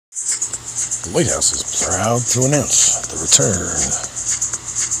The Lighthouse is proud to announce the return of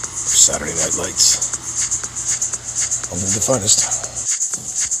Saturday Night Lights. Only the finest.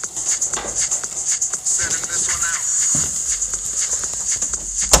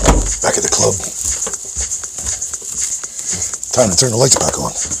 Back at the club. Time to turn the lights back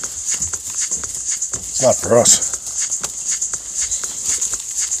on. It's not for us.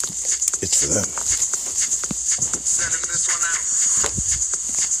 It's for them.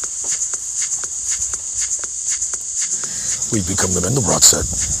 We've become the Mendelbrot set.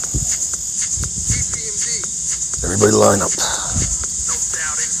 Everybody line up.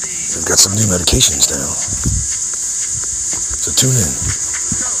 We've got some new medications now. So tune in.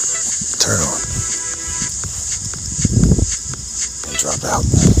 Turn on. And drop out.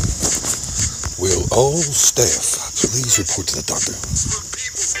 Will all staff please report to the doctor?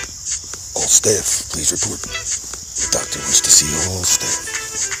 All staff, please report. The doctor wants to see all staff.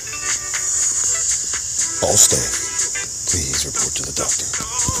 All staff. Please report to the doctor.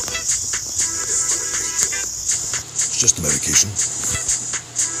 It's just a medication.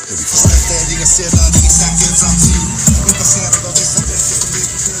 It'll be fine.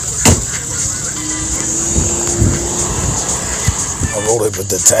 I rolled up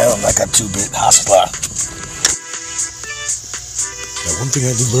at the town like a 2-bit hostler. Now, one thing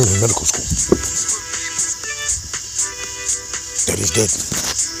I did learn in medical school. That is dead.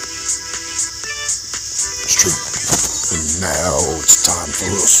 It's true. And now it's time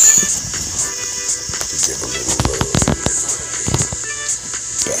for us to give a little love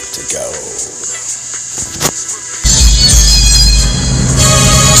back to God.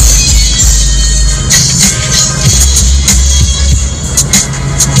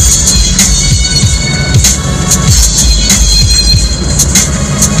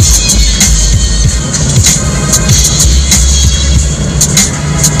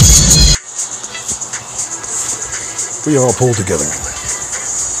 We all pull together.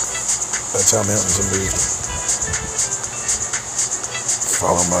 That's how mountains are moved.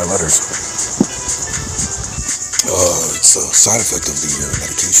 Follow my letters. It's a side effect of the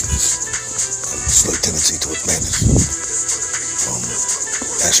medications. Slight tendency toward madness.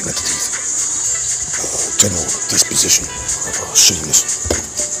 Gnashing at the teeth. General disposition of shittiness.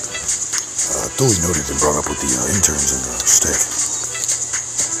 Duly noted and brought up with the interns and staff.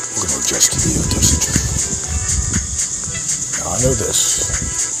 We're going to adjust to the dosage. I know this,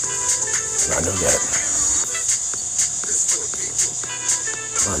 and I know that.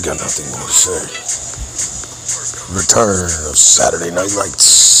 I got nothing more to say. Return of Saturday Night Lights,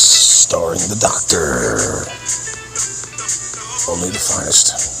 starring the Doctor. Only the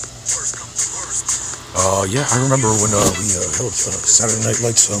finest. Yeah, I remember when we held Saturday Night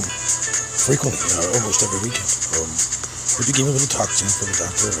Lights frequently, almost every weekend. It became a little toxin for the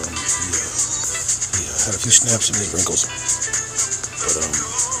Doctor. He had a few snaps in his wrinkles. But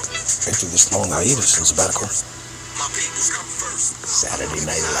after this long hiatus and sabbatical, Saturday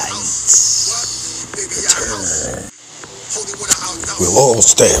Night Lights return. Will all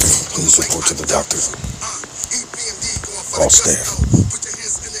staff please report to the doctor? All staff,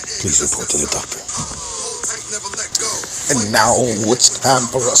 please report to the doctor. And now it's time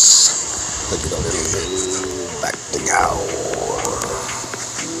for us to get a little back to go.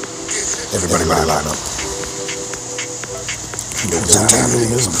 Everybody line up. The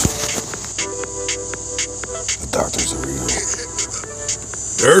doctors are real.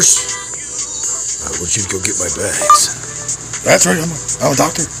 Nurse? I want you to go get my bags. That's right, I'm a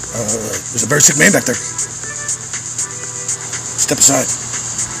doctor. There's a very sick man back there. Step aside.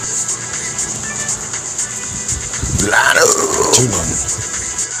 Line up. Tune in.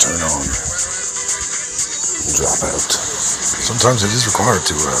 Turn on. Drop out. Sometimes it is required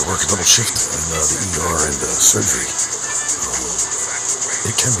to work a double shift in the ER and surgery.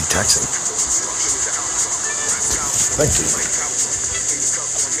 It can be taxing. Thank you.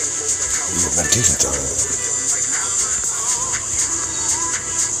 We have meditation time.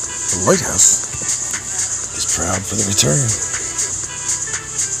 The Lighthouse is proud for the return.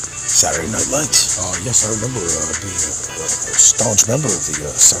 Saturday Night Lights. Yes, I remember being a staunch member of the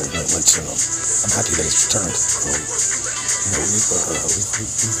Saturday Night Lights, and I'm happy that it's returned.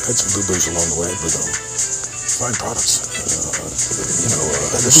 We've had some boo-boos along the way, but fine products.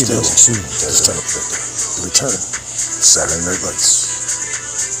 That is still soon. This time, the return. Saturday Night Lights.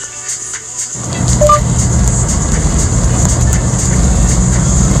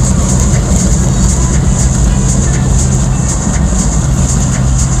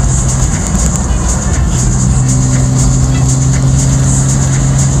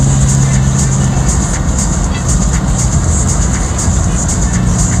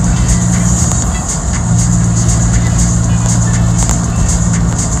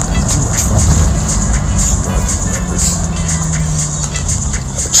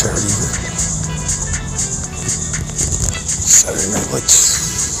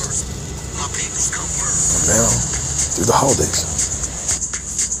 lights. From now through the holidays.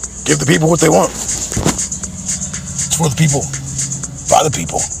 Give the people what they want. It's for the people, by the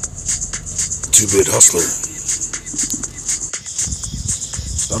people. Two-bit hustler.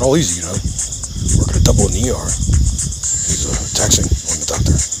 It's not all easy, Working a double in the ER is taxing on the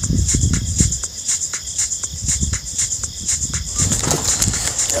doctor.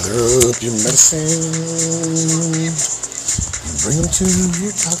 Gather up your medicine and bring them to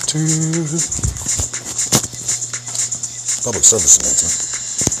your doctor. Public service announcement.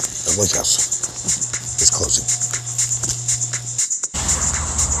 The White House is closing.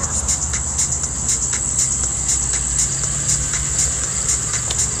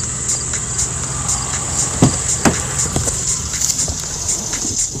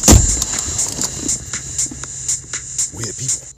 We the people.